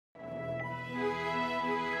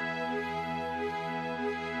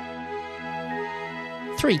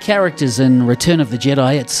Three characters in Return of the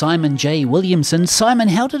Jedi. It's Simon J Williamson. Simon,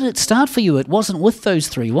 how did it start for you? It wasn't with those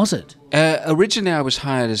three, was it? Originally I was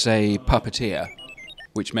hired as a puppeteer,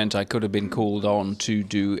 which meant I could have been called on to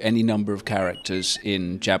do any number of characters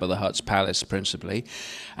in Jabba the Hutt's palace, principally.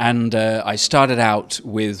 And I started out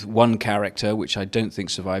with one character, which I don't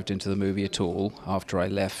think survived into the movie at all after I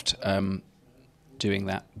left doing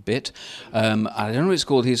that bit. I don't know what it's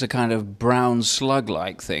called. He's a kind of brown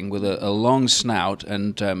slug-like thing with a long snout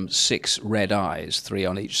and 6 red eyes, 3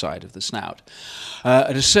 on each side of the snout.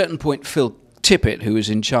 At a certain point, Phil Tippett, who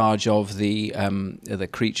was in charge of the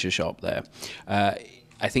creature shop there,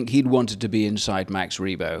 I think he'd wanted to be inside Max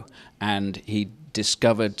Rebo, and he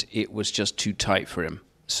discovered it was just too tight for him.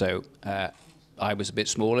 So I was a bit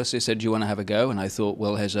smaller, so he said, "Do you want to have a go?" And I thought,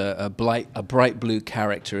 well, there's a bright blue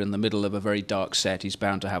character in the middle of a very dark set. He's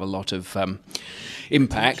bound to have a lot of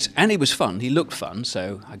impact. And he was fun. He looked fun,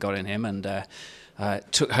 so I got in him and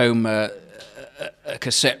took home a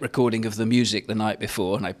cassette recording of the music the night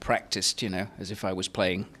before, and I practiced, as if I was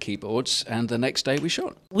playing keyboards, and the next day we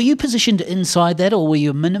shot. Were you positioned inside that, or were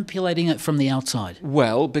you manipulating it from the outside?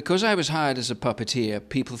 Well, because I was hired as a puppeteer,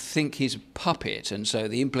 people think he's a puppet, and so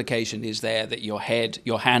the implication is there that your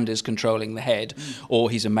hand is controlling the head, or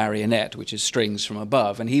he's a marionette, which is strings from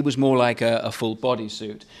above, and he was more like a full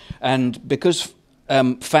bodysuit. And because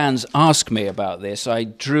fans ask me about this, I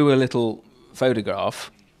drew a little photograph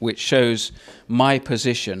which shows my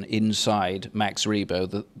position inside Max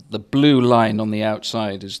Rebo. The blue line on the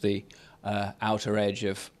outside is the outer edge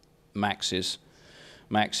of Max's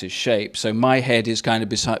shape. So my head is kind of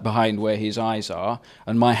behind where his eyes are,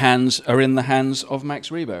 and my hands are in the hands of Max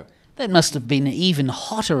Rebo. That must have been even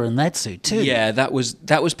hotter in that suit too. Yeah, that was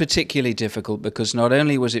particularly difficult because not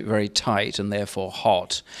only was it very tight and therefore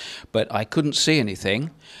hot, but I couldn't see anything,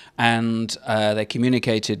 and they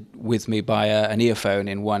communicated with me by an earphone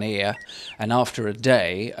in one ear, and after a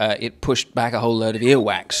day it pushed back a whole load of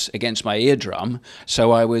earwax against my eardrum,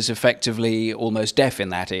 so I was effectively almost deaf in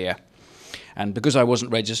that ear. And because I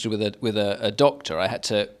wasn't registered with a doctor, I had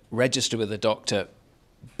to register with a doctor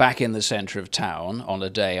back in the centre of town on a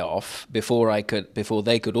day off before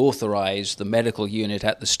they could authorise the medical unit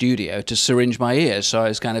at the studio to syringe my ears. So I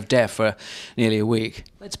was kind of deaf for nearly a week.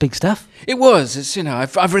 That's big stuff. It was. It's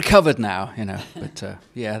I've recovered now. But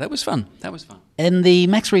yeah, that was fun. And the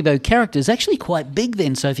Max Rebo character is actually quite big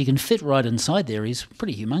then. So if you can fit right inside there, he's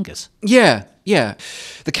pretty humongous. Yeah.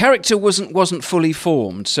 The character wasn't fully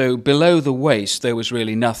formed, so below the waist there was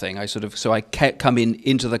really nothing. I kept coming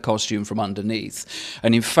into the costume from underneath,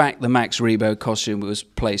 and in fact the Max Rebo costume was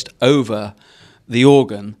placed over the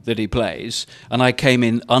organ that he plays, and I came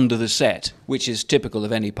in under the set, which is typical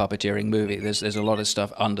of any puppeteering movie. There's a lot of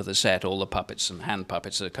stuff under the set. All the puppets and hand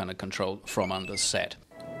puppets are kind of controlled from under the set.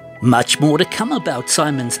 Much more to come about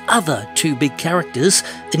Simon's other 2 big characters,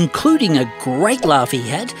 including a great laugh he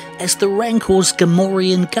had as the Rancor's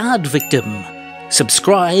Gamorrean guard victim.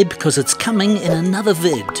 Subscribe because it's coming in another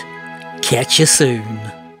vid. Catch you soon.